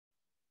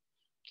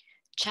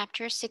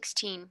Chapter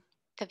 16.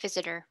 The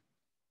Visitor.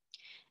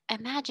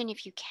 Imagine,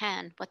 if you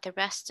can, what the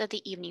rest of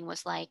the evening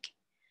was like.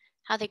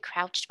 How they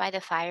crouched by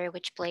the fire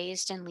which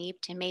blazed and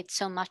leaped and made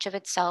so much of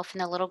itself in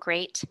the little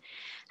grate.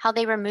 How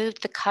they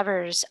removed the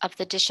covers of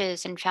the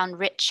dishes and found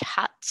rich,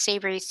 hot,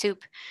 savory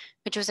soup,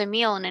 which was a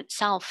meal in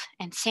itself,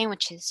 and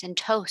sandwiches and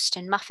toast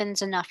and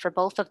muffins enough for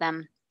both of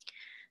them.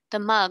 The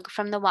mug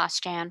from the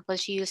washstand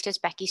was used as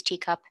Becky's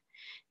teacup,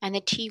 and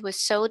the tea was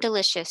so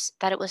delicious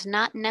that it was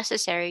not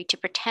necessary to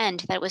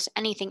pretend that it was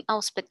anything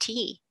else but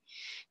tea.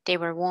 They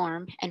were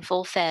warm and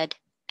full fed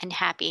and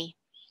happy.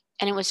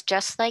 And it was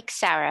just like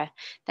Sarah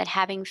that,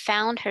 having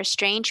found her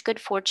strange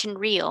good fortune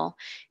real,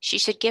 she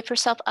should give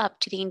herself up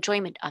to the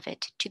enjoyment of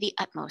it to the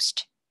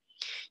utmost.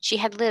 She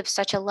had lived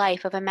such a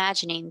life of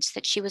imaginings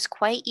that she was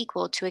quite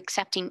equal to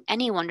accepting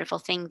any wonderful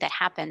thing that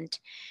happened,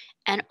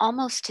 and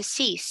almost to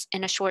cease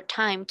in a short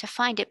time to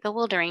find it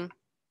bewildering.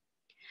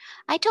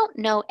 I don't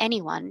know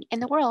anyone in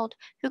the world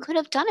who could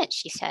have done it,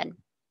 she said.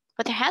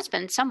 But there has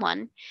been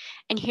someone,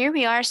 and here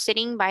we are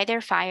sitting by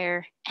their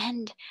fire,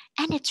 and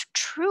it's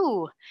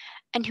true.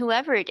 And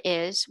whoever it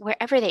is,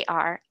 wherever they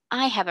are,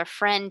 I have a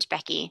friend,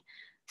 Becky.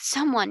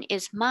 Someone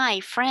is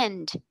my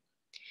friend.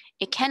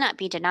 It cannot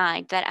be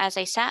denied that as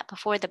I sat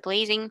before the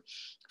blazing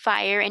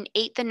fire and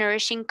ate the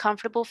nourishing,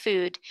 comfortable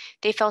food,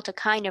 they felt a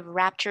kind of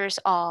rapturous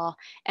awe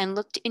and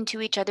looked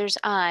into each other's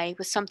eye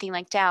with something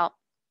like doubt.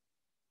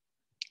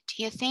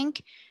 "Do you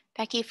think,"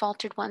 Becky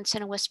faltered once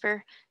in a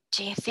whisper,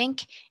 "do you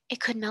think it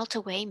could melt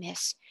away,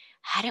 miss?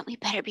 Hadn't we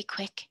better be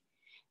quick?"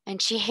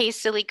 And she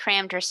hastily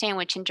crammed her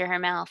sandwich into her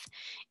mouth.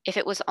 If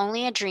it was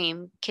only a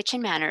dream,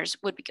 kitchen manners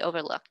would be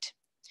overlooked.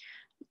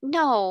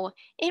 "No,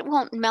 it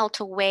won't melt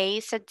away,"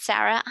 said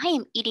Sarah. "I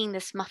am eating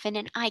this muffin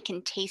and I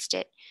can taste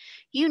it.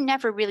 You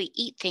never really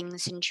eat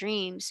things in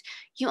dreams.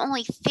 You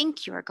only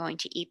think you are going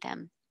to eat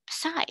them.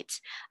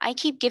 Besides, I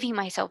keep giving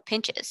myself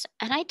pinches,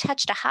 and I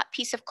touched a hot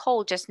piece of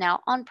coal just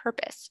now on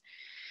purpose."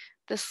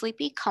 The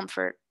sleepy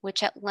comfort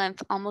which at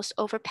length almost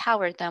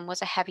overpowered them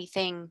was a heavy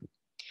thing.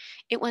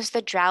 It was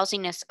the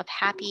drowsiness of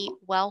happy,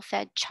 well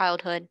fed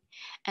childhood,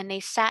 and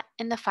they sat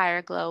in the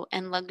fire glow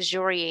and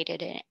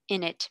luxuriated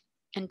in it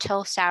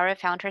until Sarah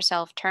found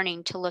herself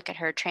turning to look at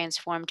her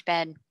transformed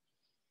bed.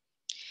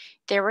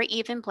 There were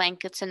even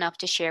blankets enough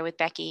to share with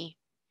Becky.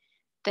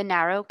 The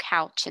narrow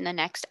couch in the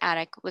next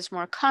attic was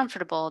more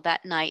comfortable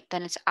that night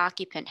than its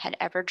occupant had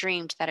ever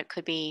dreamed that it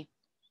could be.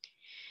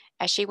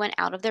 As she went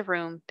out of the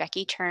room,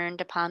 Becky turned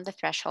upon the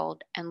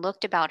threshold and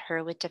looked about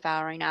her with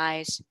devouring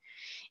eyes.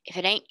 "If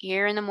it ain't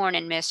here in the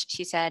morning, miss,"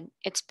 she said,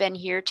 "it's been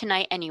here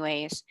tonight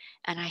anyways,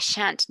 and I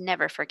shan't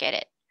never forget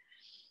it."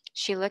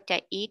 She looked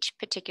at each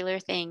particular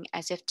thing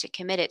as if to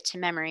commit it to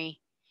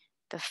memory.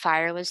 The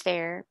fire was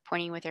there,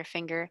 pointing with her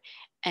finger,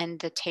 and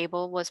the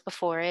table was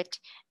before it,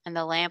 and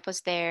the lamp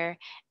was there,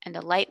 and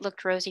the light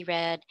looked rosy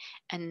red,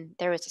 and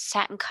there was a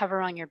satin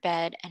cover on your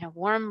bed, and a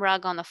warm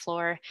rug on the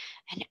floor,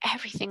 and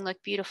everything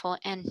looked beautiful,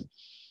 and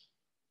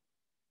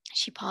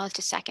she paused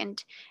a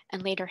second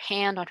and laid her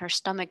hand on her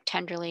stomach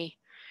tenderly.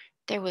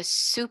 There was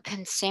soup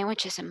and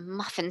sandwiches and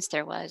muffins,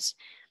 there was.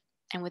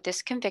 And with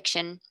this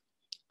conviction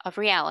of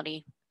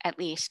reality, at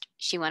least,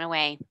 she went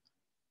away.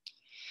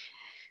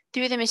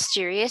 Through the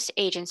mysterious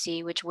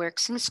agency which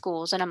works in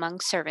schools and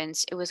among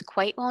servants, it was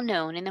quite well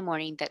known in the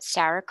morning that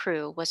Sarah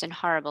Crewe was in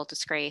horrible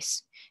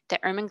disgrace,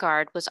 that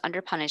Ermengarde was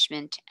under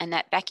punishment, and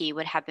that Becky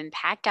would have been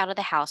packed out of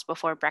the house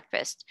before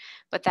breakfast,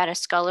 but that a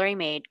scullery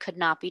maid could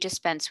not be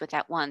dispensed with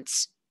at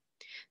once.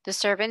 The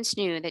servants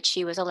knew that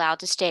she was allowed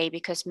to stay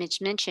because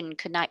Miss Minchin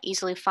could not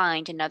easily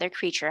find another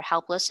creature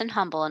helpless and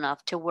humble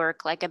enough to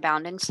work like a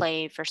bounden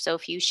slave for so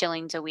few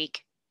shillings a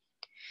week.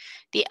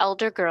 The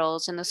elder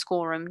girls in the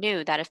schoolroom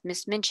knew that if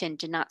Miss Minchin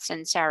did not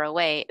send Sarah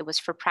away, it was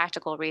for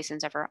practical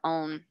reasons of her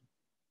own.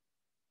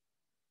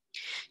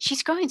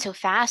 "She's growing so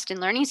fast and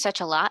learning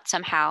such a lot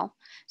somehow,"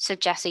 said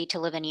Jessie to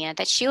Lavinia,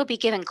 "that she will be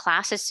given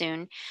classes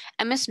soon,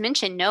 and Miss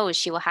Minchin knows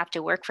she will have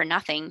to work for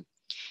nothing.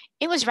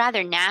 It was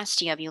rather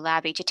nasty of you,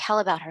 Labby, to tell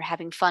about her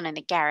having fun in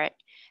the garret.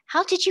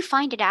 How did you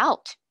find it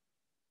out?"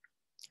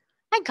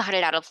 "I got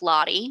it out of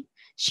Lottie.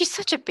 She's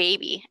such a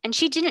baby, and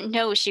she didn't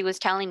know she was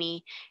telling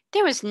me.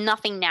 There was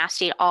nothing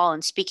nasty at all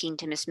in speaking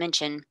to Miss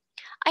Minchin.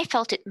 I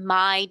felt it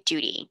my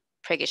duty,"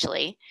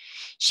 priggishly.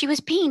 "She was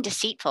being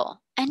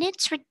deceitful, and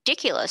it's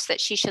ridiculous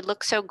that she should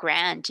look so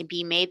grand and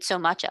be made so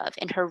much of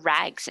in her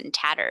rags and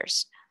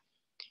tatters."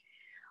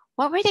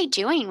 "What were they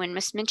doing when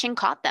Miss Minchin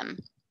caught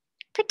them?"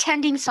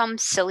 "Pretending some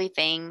silly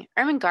thing.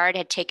 Ermengarde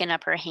had taken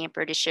up her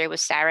hamper to share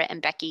with Sarah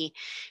and Becky.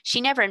 She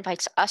never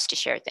invites us to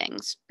share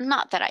things.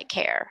 Not that I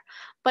care.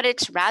 But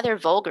it's rather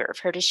vulgar of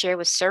her to share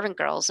with servant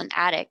girls and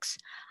attics.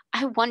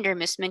 I wonder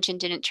Miss Minchin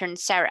didn't turn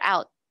Sarah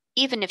out,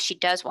 even if she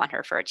does want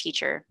her for a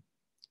teacher."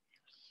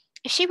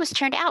 "If she was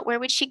turned out, where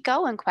would she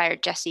go?"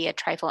 inquired Jessie a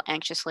trifle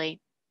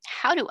anxiously.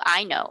 "How do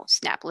I know?"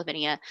 snapped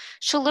Lavinia.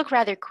 "She'll look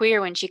rather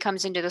queer when she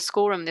comes into the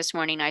schoolroom this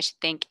morning, I should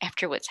think,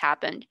 after what's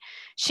happened.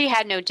 She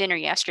had no dinner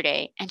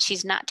yesterday, and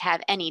she's not to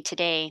have any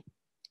today."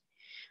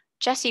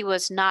 Jessie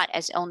was not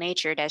as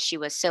ill-natured as she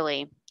was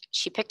silly.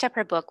 She picked up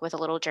her book with a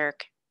little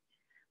jerk.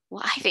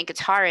 Well, I think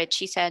it's horrid,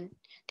 she said.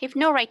 They've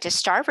no right to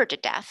starve her to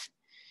death.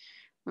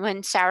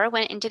 When Sarah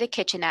went into the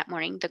kitchen that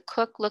morning, the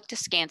cook looked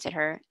askance at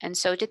her, and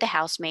so did the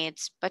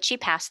housemaids, but she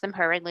passed them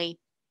hurriedly.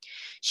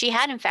 She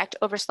had, in fact,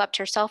 overslept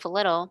herself a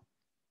little,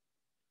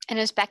 and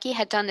as Becky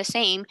had done the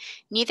same,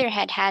 neither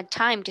had had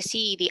time to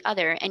see the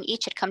other, and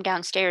each had come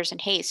downstairs in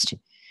haste.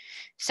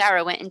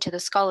 Sarah went into the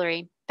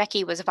scullery.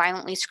 Becky was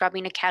violently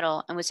scrubbing a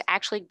kettle and was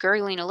actually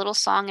gurgling a little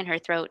song in her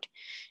throat.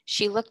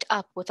 She looked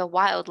up with a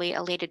wildly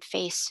elated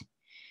face.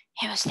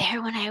 "It was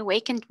there when I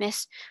awakened,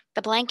 miss.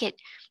 The blanket,"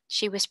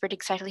 she whispered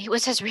excitedly. "It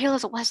was as real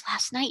as it was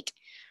last night."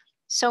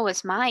 "So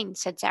was mine,"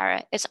 said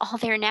Sarah. "It's all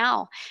there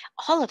now.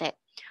 All of it.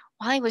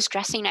 While I was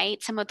dressing, I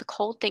ate some of the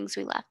cold things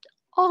we left."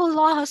 "Oh,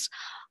 laws!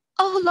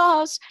 Oh,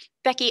 laws!"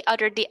 Becky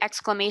uttered the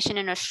exclamation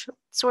in a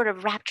sort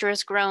of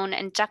rapturous groan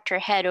and ducked her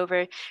head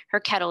over her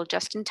kettle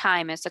just in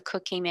time as the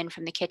cook came in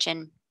from the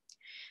kitchen.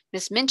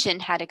 Miss Minchin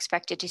had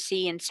expected to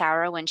see in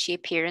Sarah when she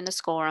appeared in the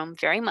schoolroom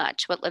very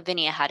much what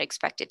Lavinia had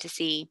expected to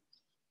see.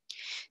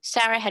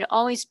 Sarah had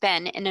always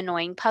been an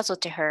annoying puzzle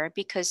to her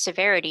because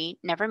severity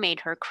never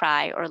made her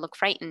cry or look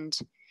frightened.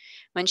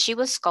 When she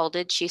was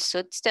scolded, she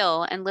stood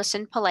still and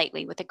listened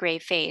politely with a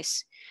grave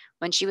face.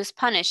 When she was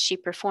punished, she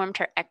performed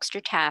her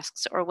extra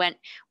tasks or went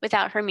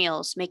without her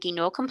meals, making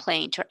no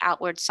complaint or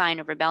outward sign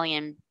of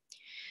rebellion.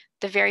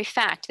 The very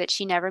fact that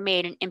she never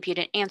made an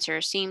impudent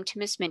answer seemed to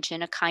Miss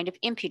Minchin a kind of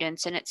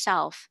impudence in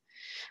itself.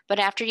 But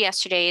after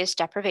yesterday's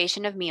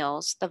deprivation of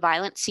meals, the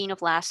violent scene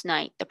of last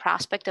night, the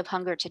prospect of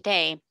hunger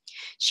today,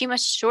 she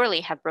must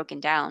surely have broken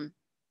down.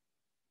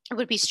 It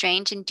would be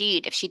strange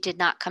indeed if she did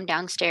not come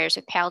downstairs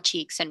with pale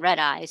cheeks and red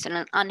eyes and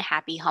an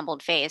unhappy,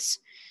 humbled face.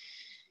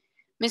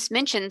 Miss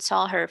Minchin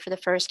saw her for the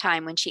first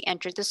time when she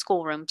entered the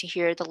schoolroom to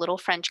hear the little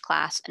French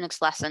class in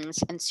its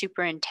lessons and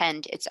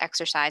superintend its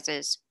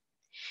exercises.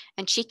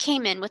 And she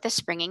came in with a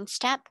springing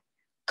step,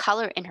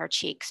 color in her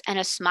cheeks, and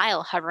a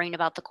smile hovering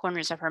about the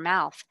corners of her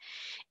mouth.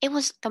 It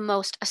was the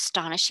most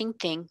astonishing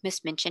thing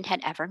Miss Minchin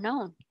had ever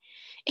known.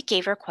 It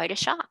gave her quite a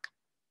shock.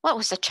 What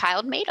was the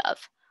child made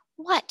of?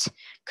 What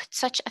could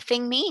such a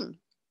thing mean?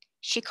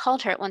 She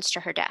called her at once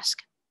to her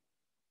desk.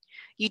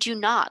 "You do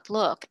not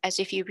look as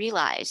if you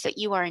realize that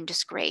you are in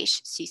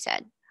disgrace," she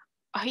said.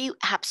 "Are you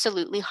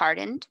absolutely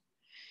hardened?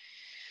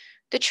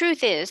 The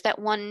truth is that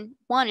one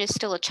is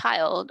still a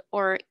child,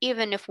 or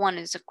even if one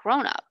is a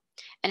grown-up,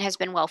 and has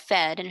been well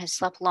fed and has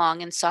slept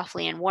long and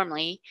softly and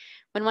warmly,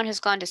 when one has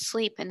gone to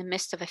sleep in the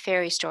midst of a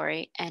fairy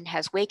story and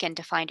has wakened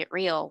to find it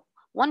real,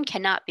 one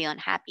cannot be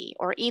unhappy,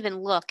 or even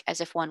look as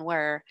if one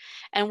were,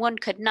 and one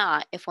could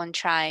not, if one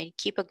tried,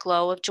 keep a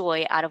glow of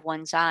joy out of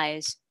one's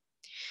eyes."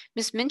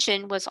 Miss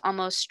Minchin was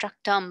almost struck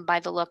dumb by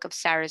the look of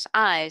Sarah's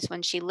eyes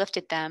when she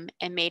lifted them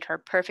and made her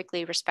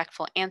perfectly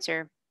respectful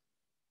answer.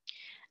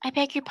 "I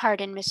beg your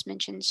pardon, Miss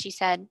Minchin," she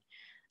said.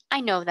 "I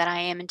know that I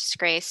am in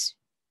disgrace.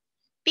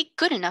 Be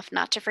good enough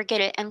not to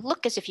forget it and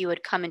look as if you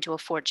had come into a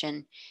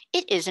fortune.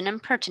 It is an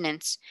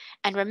impertinence.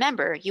 And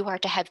remember, you are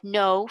to have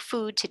no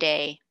food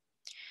today."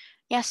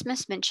 "Yes,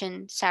 Miss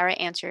Minchin," Sarah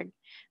answered.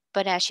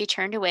 But as she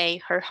turned away,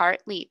 her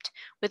heart leaped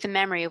with the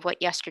memory of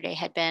what yesterday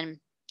had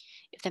been.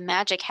 If the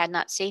magic had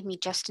not saved me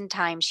just in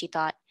time, she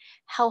thought,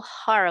 how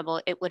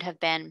horrible it would have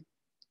been.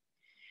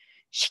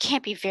 "She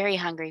can't be very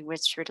hungry,"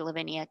 whispered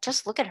Lavinia.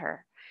 "Just look at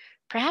her.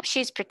 Perhaps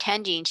she's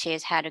pretending she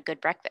has had a good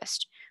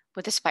breakfast,"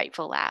 with a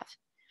spiteful laugh.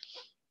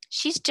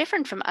 "She's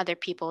different from other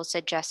people,"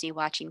 said Jessie,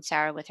 watching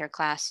Sarah with her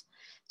class.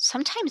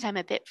 "Sometimes I'm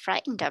a bit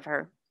frightened of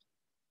her."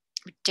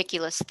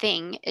 "Ridiculous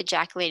thing,"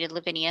 ejaculated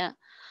Lavinia.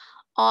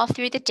 All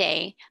through the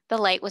day, the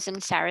light was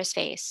in Sarah's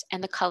face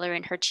and the color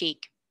in her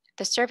cheek.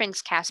 The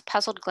servants cast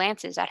puzzled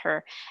glances at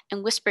her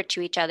and whispered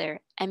to each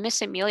other, and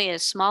Miss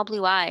Amelia's small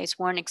blue eyes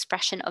wore an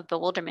expression of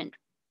bewilderment.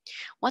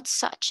 What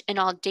such an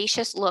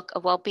audacious look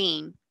of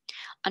well-being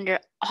under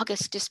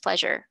august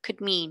displeasure could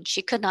mean,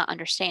 she could not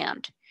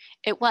understand.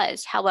 It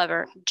was,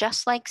 however,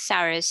 just like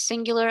Sarah's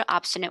singular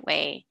obstinate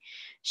way.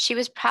 She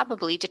was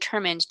probably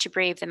determined to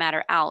brave the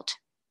matter out.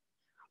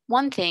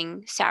 One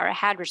thing Sarah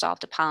had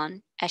resolved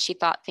upon, as she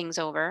thought things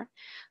over: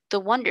 the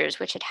wonders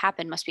which had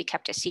happened must be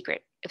kept a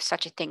secret, if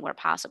such a thing were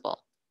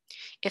possible.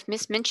 If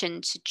Miss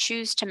Minchin should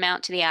choose to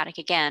mount to the attic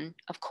again,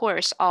 of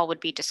course all would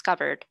be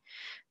discovered,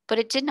 but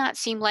it did not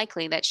seem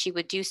likely that she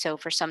would do so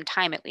for some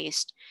time at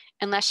least,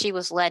 unless she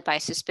was led by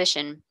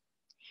suspicion.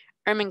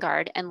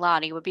 Ermengarde and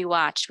Lottie would be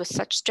watched with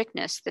such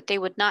strictness that they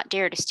would not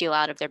dare to steal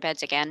out of their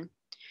beds again.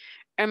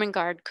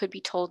 Ermengarde could be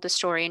told the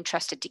story and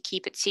trusted to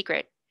keep it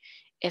secret.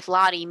 If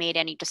Lottie made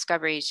any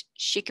discoveries,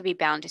 she could be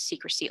bound to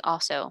secrecy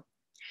also.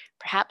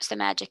 Perhaps the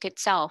magic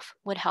itself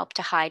would help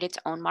to hide its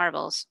own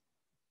marvels.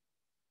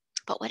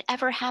 "But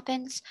whatever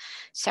happens,"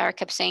 Sarah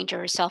kept saying to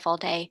herself all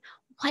day,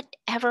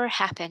 "whatever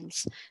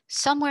happens,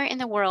 somewhere in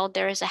the world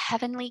there is a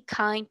heavenly,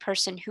 kind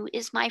person who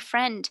is my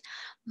friend,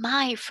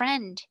 my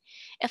friend.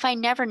 If I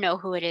never know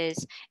who it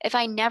is, if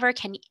I never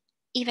can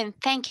even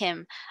thank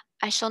him,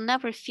 I shall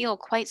never feel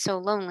quite so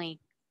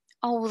lonely.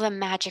 Oh, the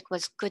magic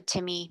was good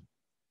to me."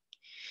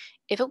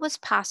 If it was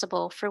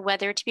possible for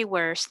weather to be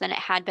worse than it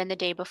had been the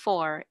day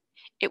before,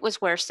 it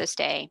was worse this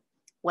day.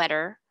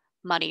 Wetter,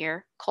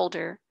 muddier,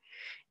 colder.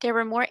 There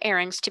were more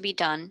errands to be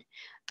done.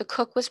 The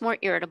cook was more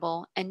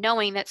irritable, and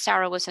knowing that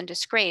Sarah was in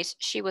disgrace,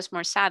 she was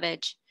more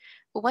savage.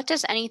 But what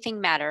does anything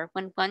matter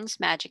when one's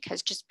magic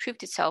has just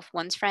proved itself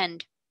one's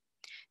friend?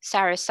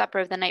 Sarah's supper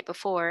of the night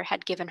before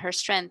had given her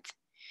strength.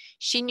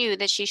 She knew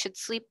that she should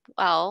sleep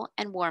well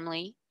and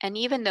warmly, and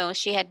even though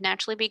she had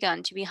naturally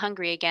begun to be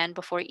hungry again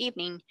before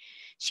evening,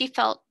 she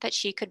felt that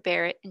she could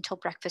bear it until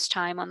breakfast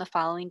time on the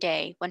following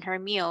day, when her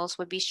meals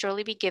would be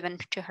surely be given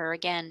to her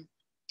again.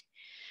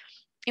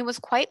 It was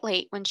quite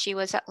late when she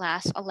was at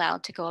last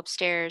allowed to go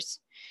upstairs.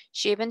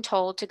 She had been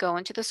told to go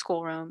into the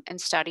schoolroom and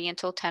study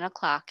until 10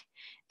 o'clock,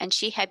 and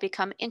she had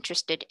become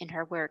interested in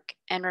her work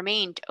and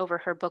remained over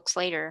her books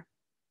later.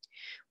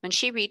 When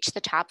she reached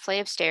the top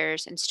flight of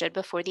stairs and stood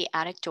before the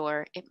attic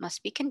door, it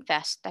must be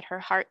confessed that her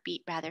heart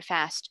beat rather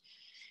fast.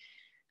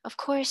 Of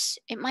course,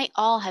 it might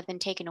all have been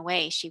taken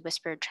away, she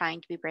whispered,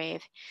 trying to be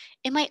brave.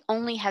 It might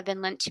only have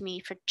been lent to me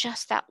for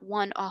just that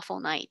one awful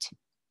night.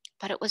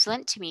 But it was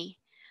lent to me.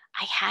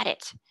 I had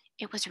it.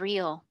 It was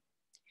real.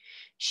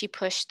 She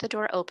pushed the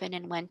door open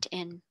and went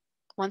in.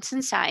 Once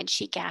inside,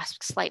 she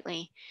gasped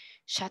slightly,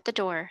 shut the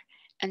door,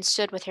 and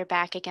stood with her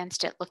back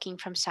against it, looking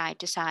from side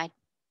to side.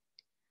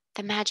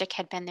 The magic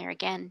had been there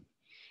again.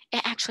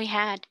 It actually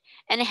had,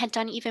 and it had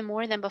done even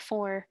more than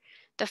before.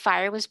 The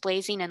fire was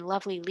blazing in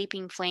lovely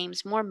leaping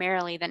flames more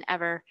merrily than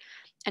ever.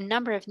 A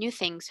number of new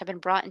things had been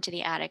brought into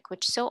the attic,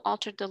 which so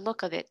altered the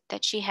look of it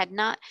that she had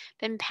not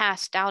been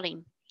past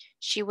doubting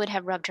she would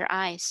have rubbed her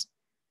eyes.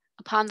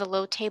 Upon the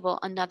low table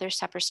another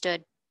supper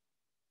stood,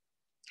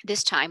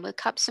 this time with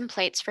cups and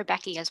plates for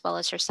Becky as well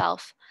as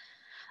herself.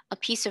 A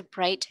piece of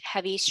bright,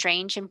 heavy,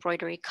 strange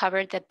embroidery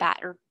covered the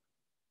battered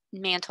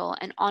mantel,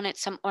 and on it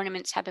some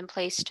ornaments had been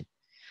placed.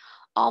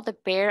 All the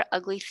bare,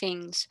 ugly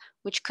things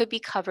which could be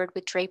covered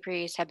with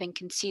draperies had been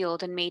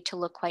concealed and made to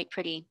look quite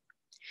pretty.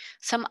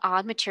 Some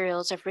odd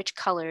materials of rich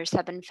colors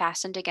had been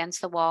fastened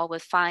against the wall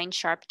with fine,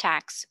 sharp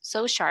tacks,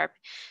 so sharp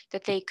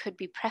that they could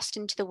be pressed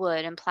into the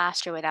wood and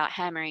plaster without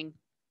hammering.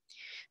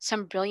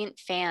 Some brilliant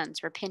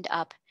fans were pinned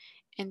up,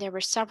 and there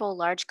were several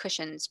large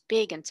cushions,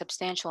 big and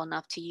substantial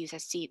enough to use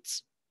as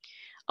seats.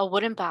 A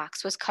wooden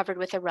box was covered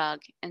with a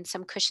rug, and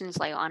some cushions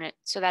lay on it,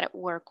 so that it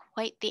wore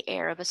quite the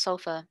air of a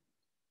sofa.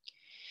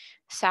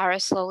 Sarah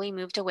slowly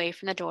moved away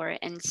from the door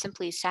and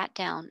simply sat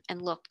down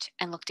and looked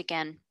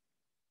again.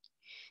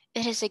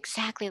 It is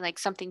exactly like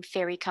something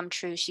fairy come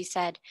true, she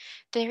said.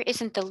 There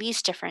isn't the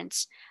least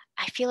difference.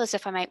 I feel as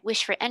if I might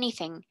wish for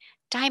anything,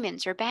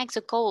 diamonds or bags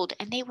of gold,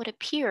 and they would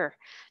appear.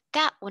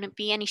 That wouldn't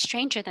be any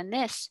stranger than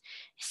this.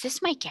 Is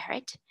this my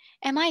garret?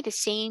 Am I the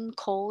same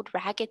cold,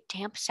 ragged,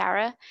 damp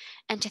Sarah?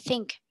 And to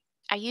think,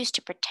 I used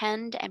to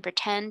pretend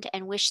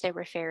and wish there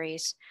were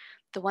fairies.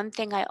 The one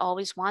thing I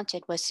always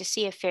wanted was to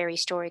see a fairy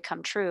story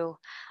come true.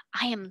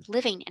 I am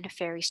living in a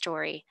fairy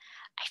story.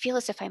 I feel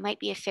as if I might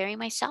be a fairy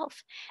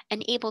myself,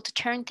 and able to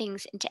turn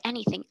things into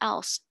anything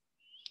else.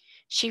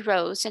 She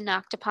rose and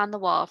knocked upon the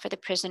wall for the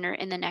prisoner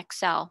in the next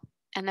cell,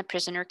 and the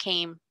prisoner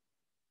came.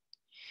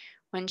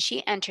 When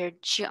she entered,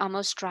 she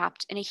almost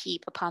dropped in a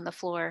heap upon the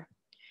floor.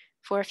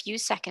 For a few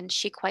seconds,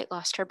 she quite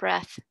lost her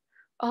breath.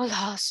 "Oh,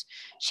 laws,"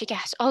 she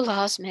gasped. "Oh,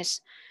 laws,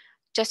 miss,"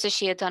 just as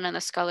she had done in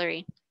the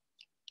scullery.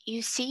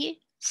 "You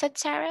see," said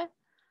Sarah.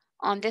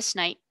 On this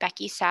night,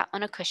 Becky sat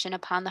on a cushion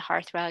upon the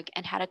hearth rug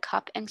and had a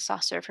cup and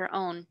saucer of her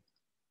own.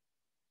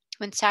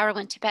 When Sarah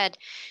went to bed,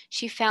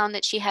 she found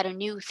that she had a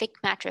new thick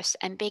mattress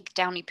and big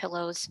downy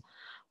pillows.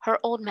 Her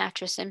old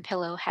mattress and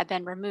pillow had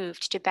been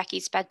removed to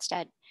Becky's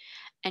bedstead,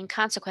 and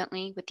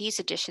consequently, with these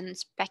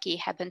additions, Becky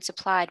had been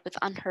supplied with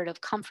unheard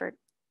of comfort.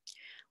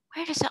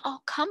 "Where does it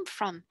all come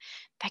from?"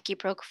 Becky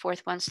broke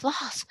forth once.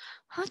 "Laws,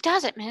 who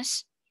does it,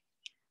 miss?"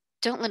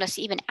 "Don't let us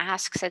even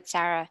ask," said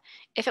Sarah.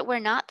 "If it were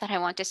not that I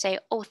want to say,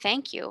 'Oh,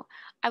 thank you,'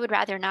 I would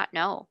rather not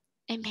know.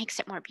 It makes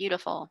it more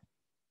beautiful."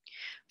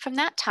 From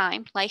that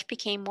time, life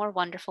became more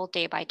wonderful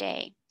day by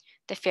day.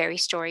 The fairy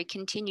story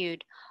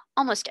continued.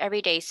 Almost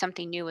every day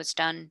something new was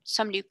done.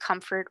 Some new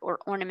comfort or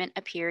ornament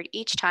appeared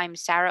each time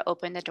Sarah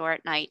opened the door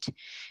at night,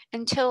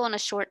 until in a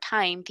short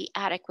time the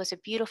attic was a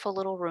beautiful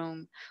little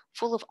room,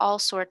 full of all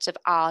sorts of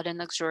odd and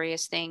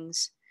luxurious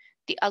things.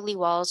 The ugly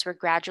walls were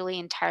gradually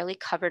entirely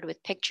covered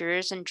with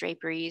pictures and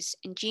draperies.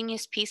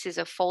 Ingenious pieces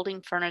of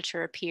folding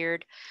furniture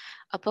appeared.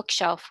 A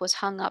bookshelf was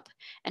hung up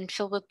and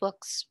filled with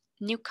books.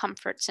 New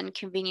comforts and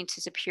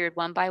conveniences appeared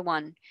one by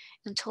one,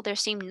 until there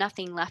seemed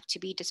nothing left to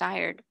be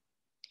desired.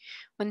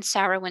 When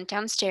Sarah went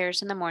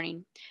downstairs in the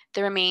morning,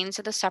 the remains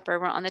of the supper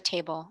were on the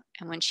table,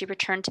 and when she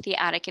returned to the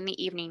attic in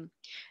the evening,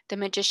 the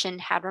magician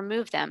had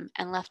removed them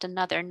and left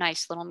another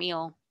nice little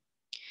meal.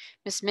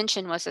 Miss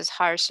Minchin was as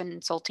harsh and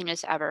insulting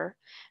as ever,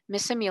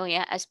 Miss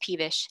Amelia as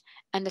peevish,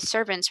 and the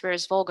servants were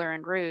as vulgar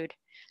and rude.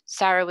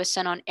 Sarah was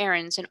sent on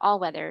errands in all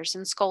weathers,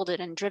 and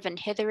scolded and driven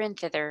hither and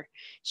thither.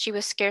 She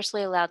was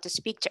scarcely allowed to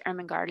speak to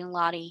Ermengarde and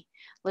Lottie.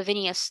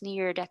 Lavinia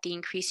sneered at the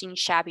increasing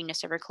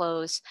shabbiness of her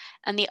clothes,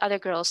 and the other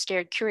girls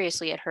stared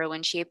curiously at her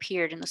when she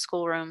appeared in the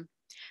schoolroom.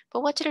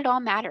 But what did it all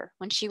matter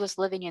when she was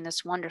living in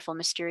this wonderful,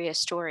 mysterious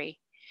story?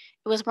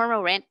 It was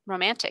more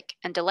romantic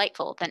and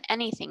delightful than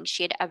anything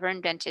she had ever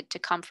invented to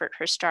comfort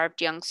her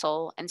starved young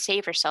soul and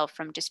save herself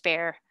from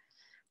despair.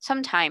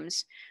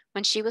 Sometimes,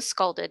 when she was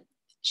scolded,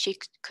 she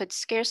could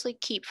scarcely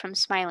keep from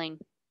smiling.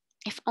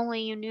 If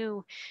only you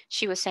knew,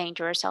 she was saying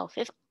to herself,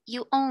 if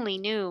you only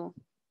knew.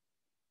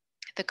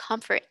 The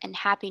comfort and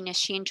happiness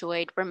she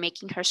enjoyed were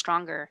making her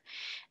stronger,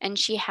 and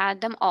she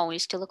had them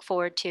always to look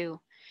forward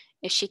to.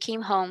 If she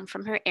came home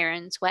from her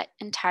errands wet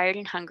and tired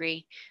and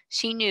hungry,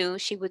 she knew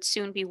she would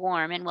soon be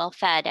warm and well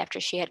fed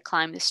after she had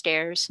climbed the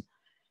stairs.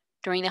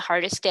 During the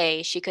hardest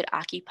day, she could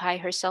occupy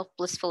herself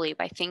blissfully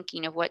by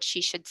thinking of what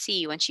she should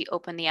see when she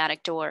opened the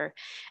attic door,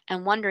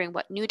 and wondering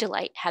what new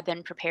delight had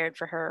been prepared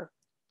for her.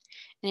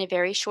 In a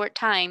very short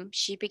time,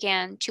 she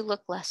began to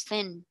look less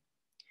thin.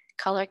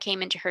 Color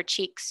came into her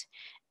cheeks,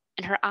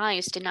 and her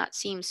eyes did not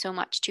seem so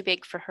much too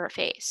big for her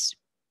face.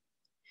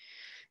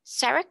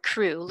 Sarah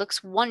Crewe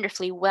looks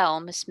wonderfully well,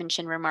 Miss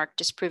Minchin remarked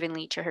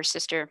disapprovingly to her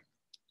sister.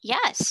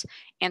 Yes,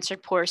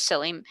 answered poor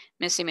silly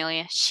Miss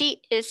Amelia.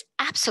 She is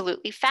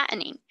absolutely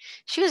fattening.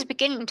 She was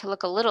beginning to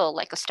look a little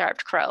like a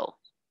starved crow.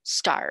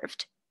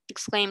 Starved,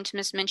 exclaimed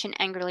Miss Minchin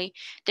angrily.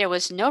 There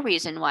was no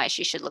reason why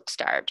she should look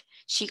starved.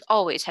 She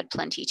always had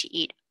plenty to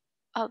eat.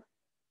 Of,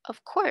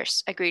 of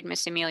course, agreed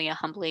Miss Amelia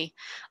humbly,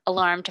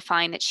 alarmed to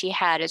find that she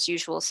had, as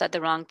usual, said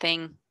the wrong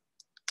thing.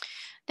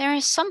 There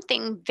is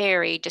something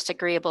very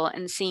disagreeable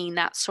in seeing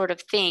that sort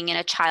of thing in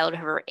a child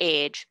of her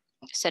age,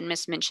 said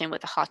Miss Minchin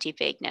with a haughty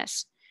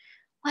vagueness.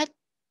 What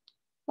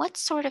what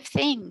sort of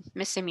thing?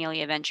 Miss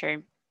Amelia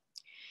ventured.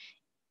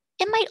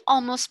 It might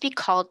almost be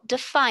called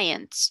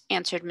defiance,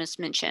 answered Miss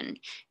Minchin,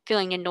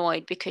 feeling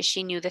annoyed because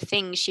she knew the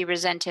thing she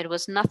resented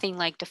was nothing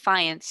like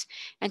defiance,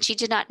 and she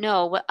did not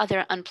know what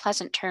other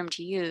unpleasant term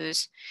to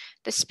use.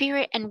 The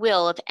spirit and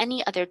will of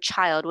any other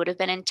child would have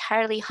been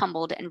entirely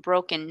humbled and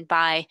broken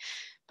by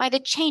the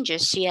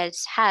changes she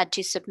has had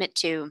to submit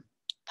to.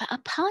 But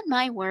upon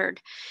my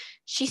word,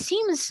 she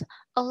seems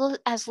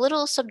as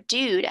little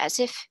subdued as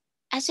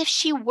if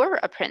she were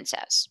a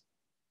princess.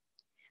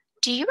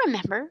 Do you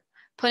remember,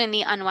 put in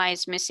the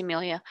unwise Miss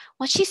Amelia,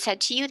 what she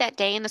said to you that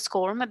day in the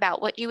schoolroom about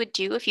what you would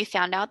do if you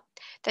found out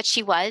that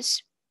she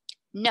was?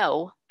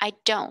 No, I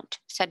don't,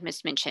 said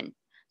Miss Minchin.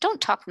 Don't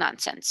talk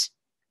nonsense.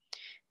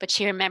 But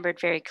she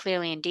remembered very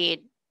clearly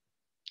indeed.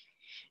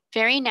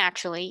 Very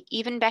naturally,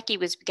 even Becky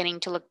was beginning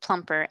to look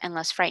plumper and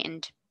less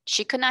frightened.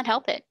 She could not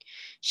help it.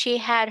 She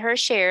had her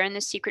share in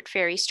the secret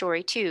fairy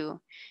story, too.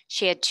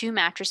 She had 2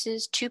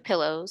 mattresses, 2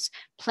 pillows,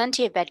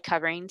 plenty of bed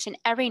coverings, and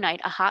every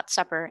night a hot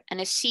supper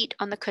and a seat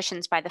on the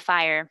cushions by the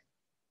fire.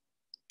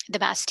 The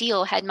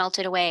Bastille had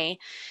melted away.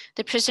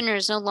 The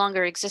prisoners no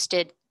longer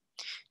existed.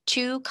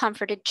 2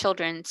 comforted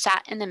children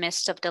sat in the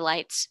midst of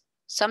delights.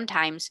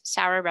 Sometimes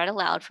Sarah read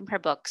aloud from her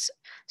books.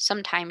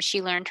 Sometimes she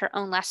learned her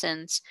own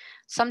lessons.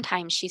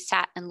 Sometimes she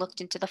sat and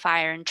looked into the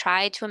fire and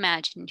tried to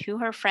imagine who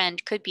her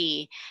friend could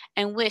be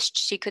and wished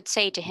she could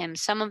say to him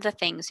some of the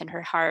things in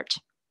her heart.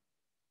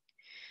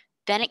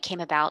 Then it came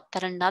about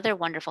that another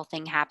wonderful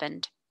thing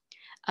happened.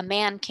 A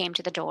man came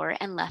to the door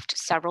and left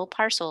several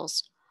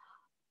parcels.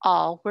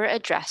 All were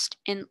addressed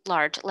in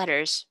large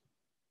letters.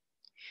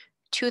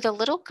 To the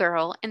little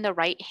girl in the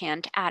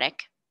right-hand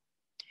attic.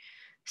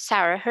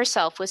 Sarah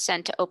herself was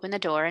sent to open the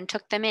door and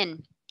took them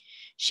in.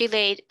 She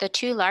laid the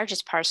 2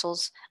 largest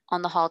parcels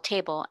on the hall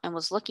table and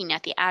was looking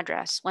at the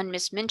address when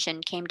Miss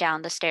Minchin came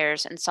down the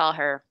stairs and saw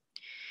her.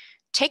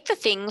 Take the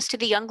things to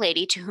the young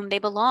lady to whom they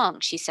belong,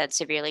 she said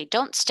severely.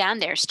 Don't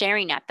stand there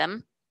staring at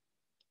them.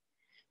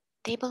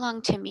 They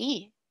belong to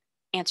me,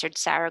 answered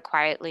Sarah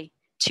quietly.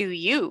 To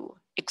you,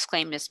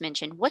 exclaimed Miss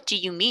Minchin. What do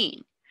you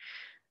mean?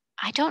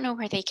 I don't know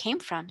where they came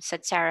from,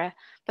 said Sarah,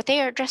 but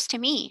they are addressed to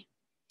me.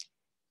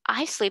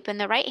 I sleep in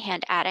the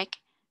right-hand attic.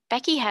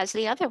 Becky has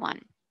the other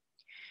one.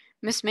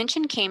 Miss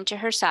Minchin came to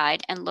her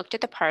side and looked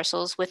at the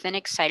parcels with an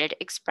excited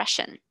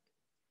expression.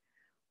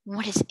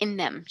 What is in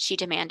them? She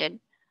demanded.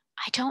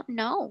 I don't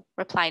know,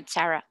 replied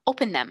Sarah.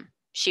 Open them,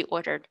 she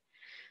ordered.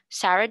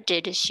 Sarah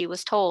did as she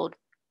was told.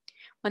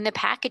 When the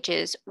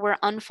packages were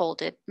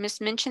unfolded, Miss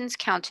Minchin's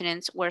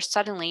countenance wore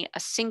suddenly a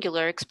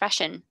singular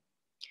expression.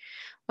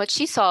 What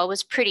she saw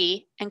was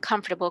pretty and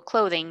comfortable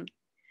clothing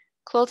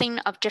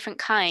of different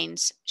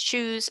kinds,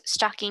 shoes,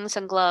 stockings,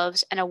 and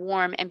gloves, and a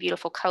warm and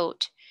beautiful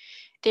coat.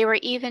 There were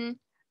even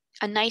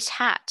a nice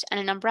hat and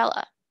an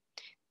umbrella.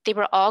 They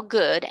were all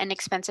good and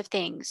expensive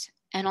things,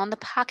 and on the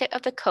pocket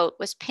of the coat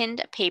was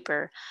pinned a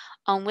paper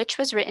on which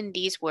was written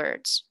these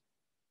words: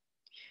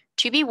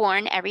 To be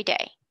worn every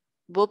day.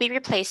 Will be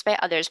replaced by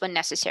others when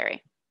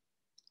necessary.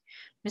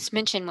 Miss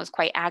Minchin was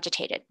quite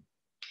agitated.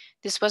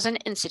 This was an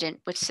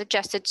incident which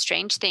suggested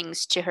strange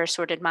things to her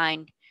sordid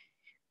mind.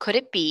 Could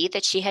it be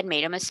that she had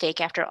made a mistake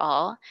after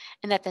all,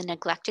 and that the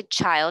neglected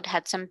child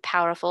had some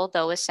powerful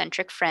though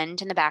eccentric friend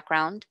in the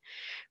background,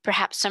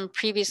 perhaps some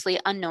previously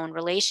unknown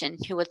relation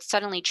who had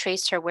suddenly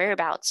traced her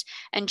whereabouts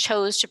and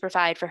chose to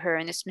provide for her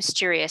in this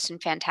mysterious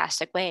and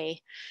fantastic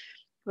way?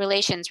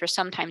 Relations were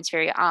sometimes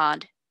very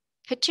odd,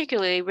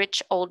 particularly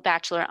rich old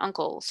bachelor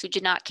uncles who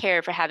did not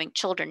care for having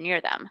children near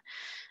them.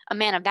 A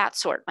man of that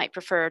sort might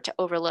prefer to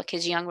overlook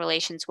his young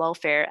relation's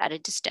welfare at a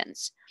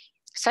distance.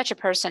 Such a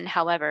person,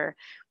 however,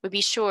 would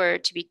be sure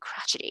to be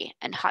crotchety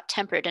and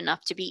hot-tempered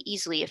enough to be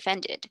easily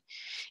offended.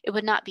 It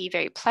would not be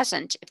very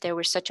pleasant if there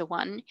were such a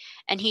one,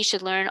 and he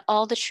should learn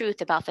all the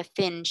truth about the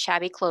thin,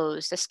 shabby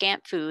clothes, the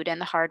scant food, and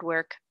the hard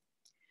work.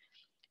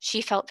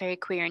 She felt very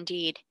queer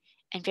indeed,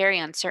 and very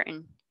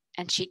uncertain,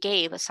 and she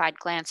gave a side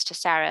glance to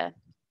Sarah.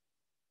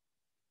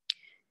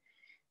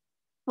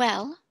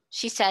 "Well,"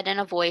 she said in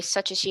a voice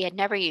such as she had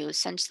never used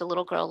since the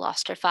little girl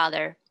lost her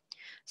father,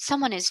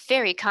 "someone is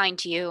very kind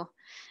to you.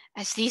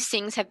 As these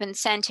things have been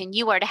sent and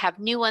you are to have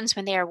new ones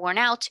when they are worn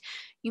out,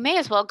 you may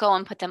as well go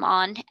and put them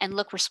on and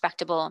look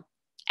respectable.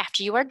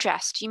 After you are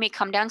dressed, you may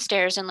come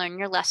downstairs and learn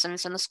your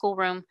lessons in the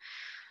schoolroom.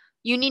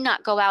 You need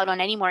not go out on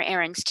any more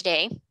errands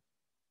today."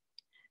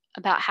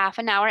 About half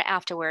an hour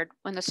afterward,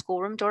 when the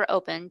schoolroom door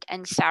opened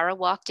and Sarah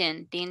walked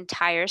in, the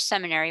entire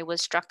seminary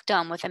was struck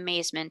dumb with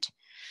amazement.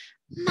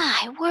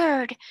 "My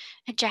word!"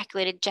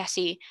 ejaculated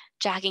Jessie,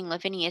 jogging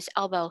Lavinia's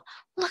elbow.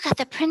 "Look at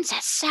the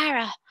Princess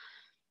Sarah!"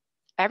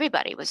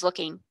 Everybody was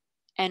looking,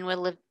 and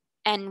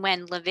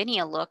when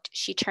Lavinia looked,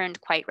 she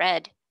turned quite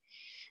red.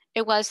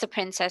 It was the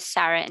Princess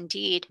Sarah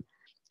indeed.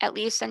 At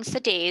least since the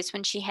days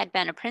when she had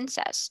been a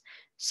princess,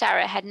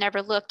 Sarah had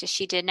never looked as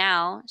she did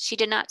now. She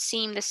did not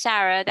seem the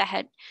Sarah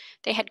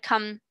they had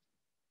come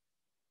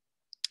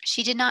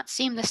she did not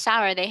seem the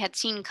Sarah they had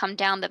seen come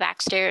down the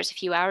back stairs a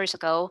few hours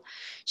ago.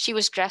 She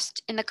was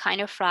dressed in the kind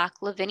of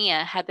frock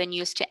Lavinia had been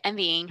used to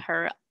envying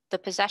her the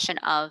possession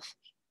of.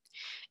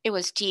 It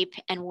was deep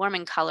and warm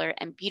in color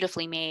and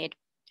beautifully made.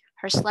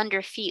 Her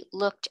slender feet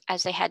looked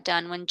as they had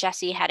done when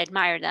Jessie had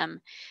admired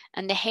them,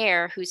 and the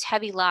hair, whose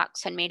heavy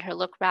locks had made her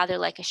look rather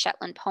like a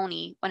Shetland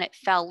pony when it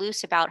fell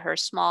loose about her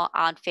small,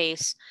 odd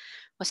face,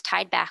 was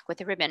tied back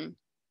with a ribbon.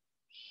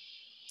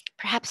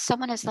 "Perhaps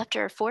someone has left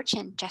her a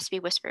fortune,"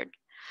 Jessie whispered.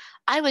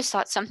 "I always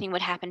thought something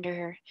would happen to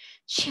her.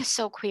 She is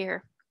so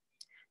queer."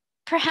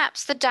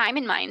 "Perhaps the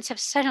diamond mines have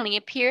suddenly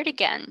appeared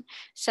again,"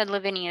 said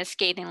Lavinia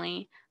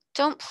scathingly.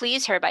 "Don't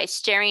please her by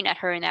staring at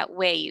her in that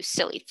way, you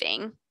silly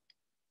thing."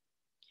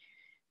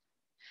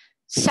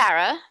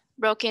 "Sarah,"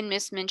 broke in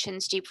Miss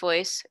Minchin's deep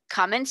voice,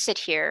 "come and sit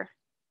here."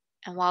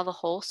 And while the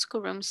whole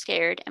schoolroom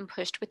stared and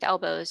pushed with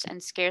elbows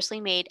and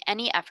scarcely made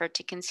any effort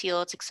to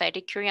conceal its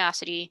excited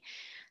curiosity,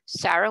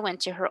 Sarah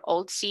went to her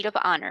old seat of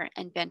honor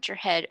and bent her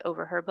head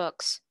over her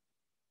books.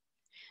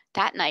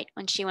 That night,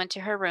 when she went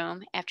to her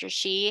room, after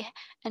she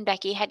and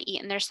Becky had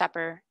eaten their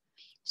supper,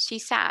 she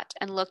sat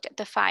and looked at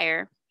the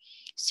fire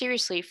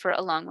seriously for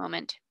a long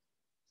moment.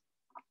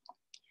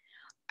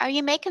 "Are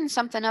you making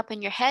something up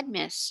in your head,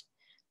 miss?"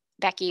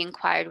 Becky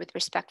inquired with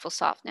respectful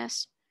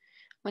softness.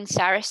 When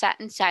Sarah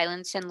sat in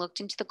silence and looked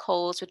into the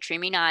coals with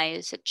dreaming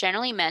eyes, it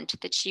generally meant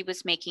that she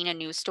was making a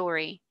new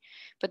story.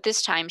 But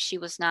this time she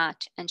was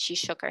not, and she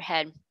shook her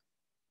head.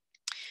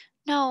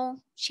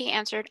 "No," she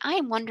answered, "I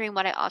am wondering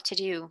what I ought to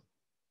do."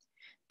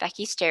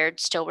 Becky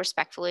stared, still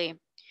respectfully.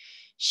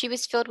 She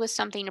was filled with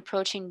something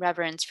approaching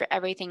reverence for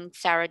everything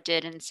Sarah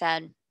did and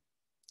said.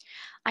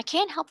 "I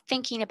can't help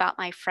thinking about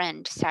my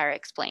friend," Sarah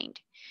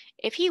explained.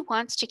 "If he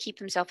wants to keep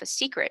himself a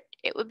secret,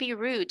 it would be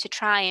rude to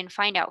try and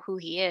find out who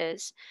he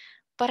is.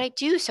 But I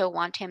do so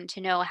want him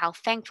to know how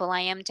thankful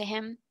I am to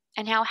him,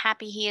 and how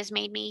happy he has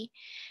made me.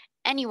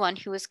 Anyone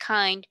who is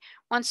kind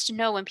wants to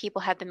know when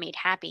people have been made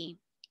happy.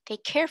 They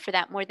care for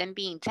that more than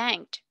being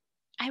thanked.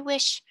 I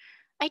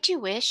do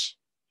wish."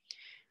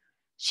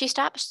 She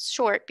stopped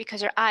short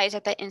because her eyes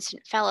at that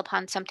instant fell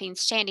upon something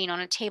standing on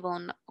a table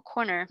in a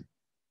corner.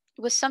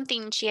 It was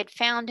something she had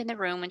found in the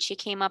room when she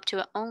came up to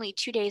it only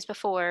 2 days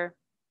before.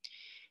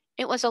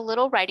 It was a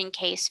little writing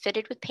case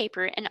fitted with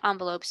paper and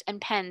envelopes and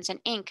pens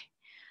and ink.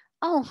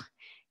 "Oh!"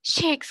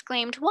 she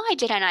exclaimed, "why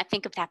did I not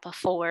think of that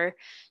before?"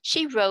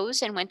 She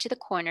rose and went to the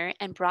corner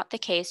and brought the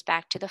case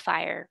back to the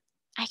fire.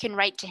 "I can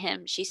write to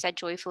him," she said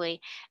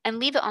joyfully, "and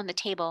leave it on the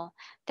table.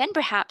 Then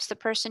perhaps the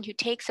person who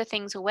takes the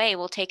things away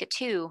will take it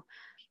too.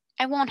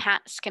 I won't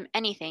ask him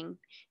anything.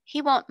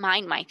 He won't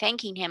mind my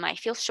thanking him, I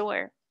feel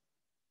sure."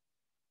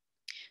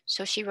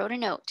 So she wrote a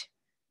note.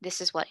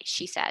 This is what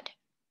she said.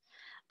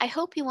 "I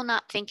hope you will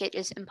not think it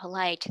is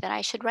impolite that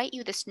I should write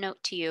you this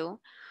note to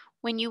you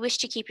when you wish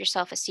to keep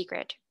yourself a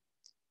secret.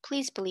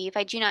 Please believe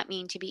I do not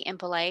mean to be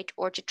impolite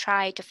or to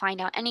try to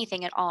find out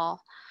anything at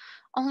all.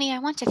 Only I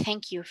want to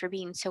thank you for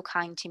being so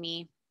kind to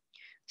me.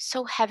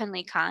 So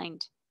heavenly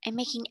kind, and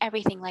making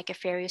everything like a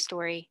fairy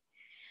story.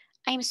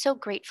 I am so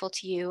grateful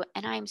to you,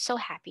 and I am so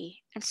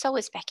happy, and so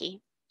is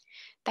Becky.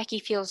 Becky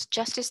feels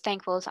just as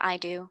thankful as I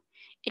do.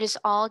 It is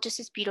all just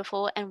as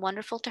beautiful and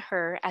wonderful to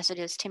her as it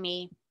is to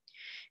me.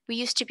 We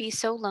used to be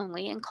so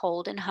lonely and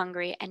cold and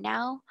hungry, and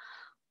now,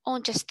 oh,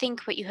 just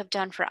think what you have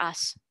done for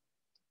us.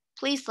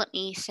 Please let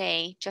me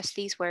say just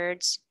these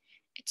words.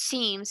 It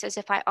seems as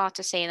if I ought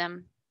to say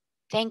them.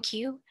 Thank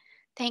you,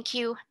 thank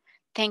you,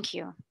 thank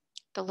you."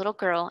 The little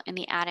girl in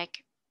the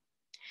attic.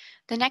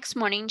 The next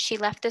morning she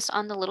left this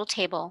on the little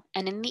table,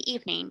 and in the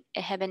evening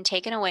it had been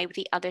taken away with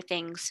the other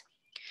things.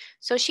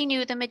 So she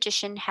knew the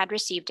magician had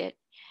received it,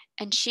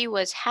 and she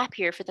was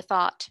happier for the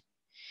thought.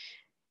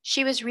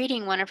 She was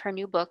reading one of her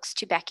new books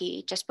to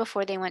Becky just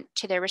before they went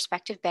to their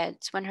respective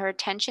beds when her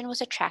attention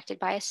was attracted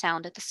by a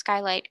sound at the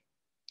skylight.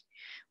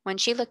 When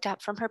she looked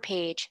up from her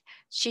page,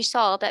 she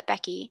saw that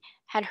Becky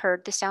had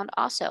heard the sound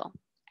also,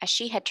 as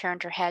she had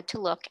turned her head to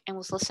look and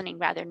was listening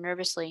rather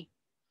nervously.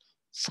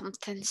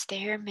 "Something's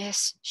there,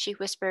 miss," she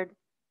whispered.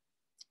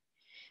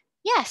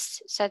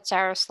 "Yes," said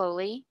Sarah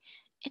slowly.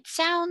 "It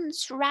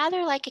sounds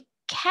rather like a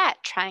cat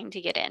trying to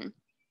get in."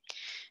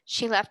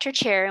 She left her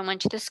chair and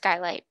went to the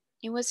skylight.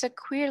 It was a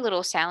queer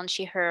little sound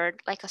she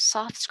heard, like a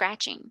soft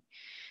scratching.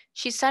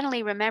 She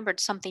suddenly remembered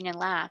something and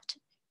laughed.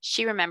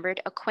 She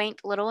remembered a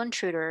quaint little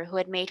intruder who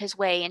had made his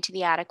way into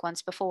the attic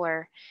once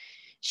before.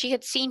 She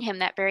had seen him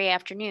that very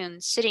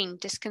afternoon, sitting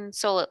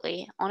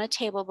disconsolately on a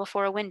table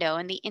before a window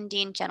in the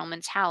Indian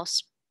gentleman's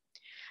house.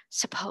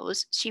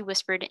 "Suppose," she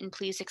whispered in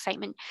pleased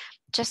excitement,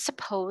 "just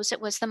suppose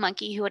it was the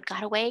monkey who had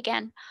got away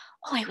again.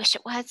 Oh, I wish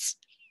it was."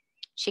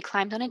 She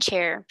climbed on a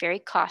chair, very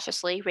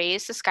cautiously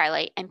raised the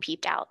skylight, and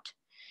peeped out.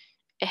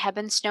 It had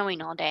been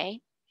snowing all day,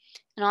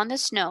 and on the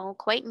snow,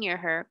 quite near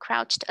her,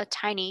 crouched a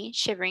tiny,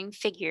 shivering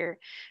figure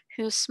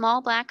whose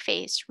small black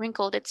face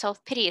wrinkled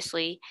itself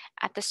piteously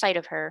at the sight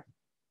of her.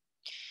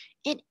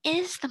 "It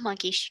is the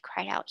monkey," she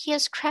cried out. "He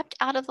has crept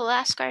out of the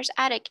Lascar's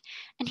attic,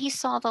 and he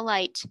saw the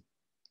light."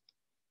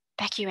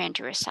 Becky ran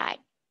to her side.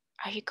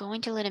 "Are you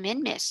going to let him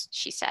in, miss?"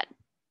 she said.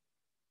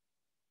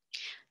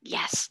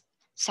 "Yes,"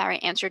 Sarah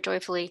answered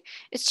joyfully.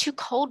 "It's too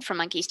cold for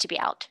monkeys to be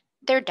out.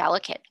 They're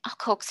delicate. I'll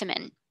coax him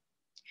in."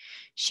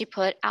 She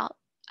put out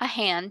a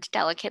hand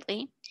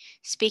delicately,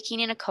 speaking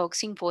in a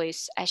coaxing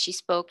voice as she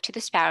spoke to the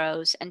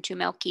sparrows and to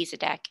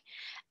Melchizedek,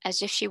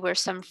 as if she were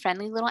some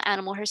friendly little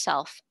animal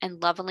herself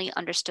and lovingly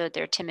understood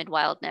their timid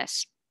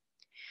wildness.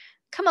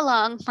 "Come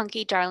along,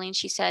 monkey darling,"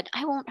 she said.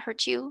 "I won't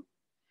hurt you."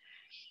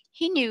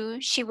 He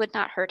knew she would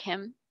not hurt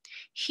him.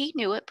 He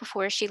knew it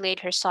before she laid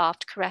her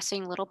soft,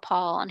 caressing little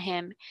paw on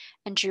him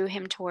and drew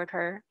him toward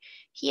her.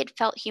 He had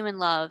felt human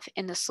love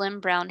in the slim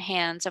brown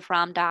hands of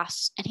Ram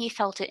Dass, and he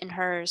felt it in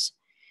hers.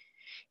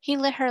 He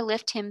let her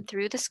lift him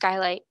through the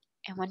skylight,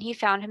 and when he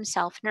found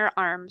himself in her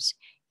arms,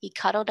 he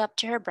cuddled up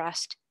to her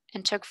breast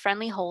and took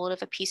friendly hold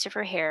of a piece of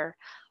her hair,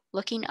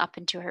 looking up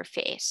into her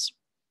face.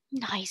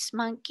 "Nice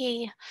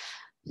monkey,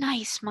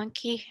 nice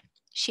monkey,"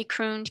 she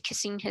crooned,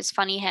 kissing his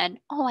funny head.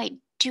 "Oh, I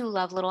do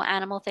love little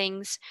animal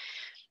things."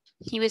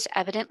 He was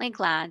evidently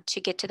glad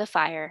to get to the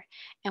fire,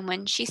 and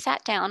when she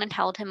sat down and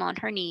held him on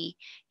her knee,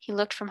 he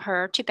looked from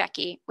her to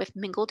Becky with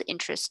mingled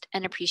interest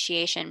and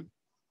appreciation.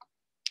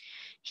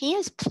 "He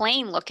is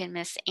plain looking,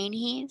 miss, ain't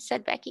he?"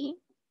 said Becky.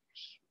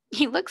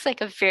 "He looks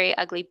like a very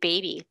ugly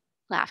baby,"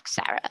 laughed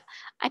Sarah.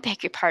 "I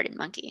beg your pardon,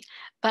 monkey,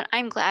 but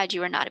I'm glad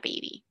you are not a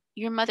baby.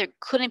 Your mother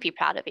couldn't be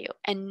proud of you,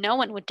 and no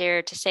one would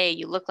dare to say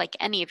you look like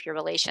any of your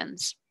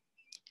relations."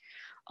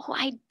 "Oh,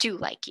 I do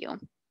like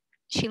you."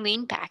 She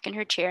leaned back in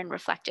her chair and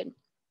reflected.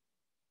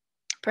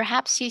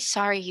 "Perhaps he's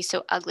sorry he's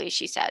so ugly,"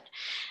 she said,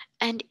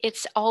 "and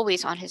it's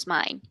always on his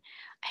mind.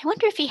 I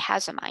wonder if he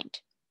has a mind.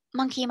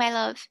 Monkey, my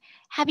love,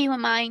 have you a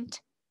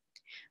mind?"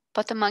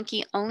 But the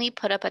monkey only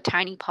put up a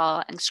tiny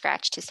paw and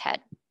scratched his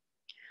head.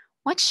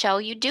 "What shall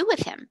you do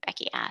with him?"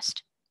 Becky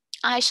asked.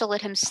 "I shall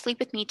let him sleep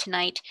with me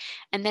tonight,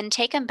 and then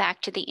take him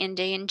back to the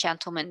Indian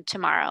gentleman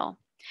tomorrow.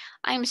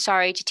 I am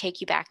sorry to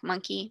take you back,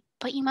 monkey,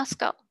 but you must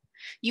go.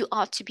 You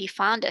ought to be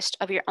fondest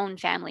of your own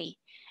family,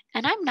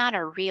 and I'm not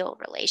a real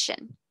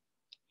relation."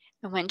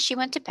 And when she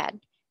went to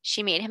bed,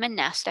 she made him a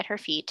nest at her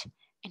feet,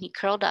 and he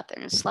curled up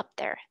and slept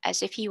there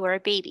as if he were a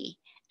baby,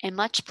 and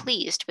much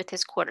pleased with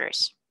his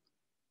quarters.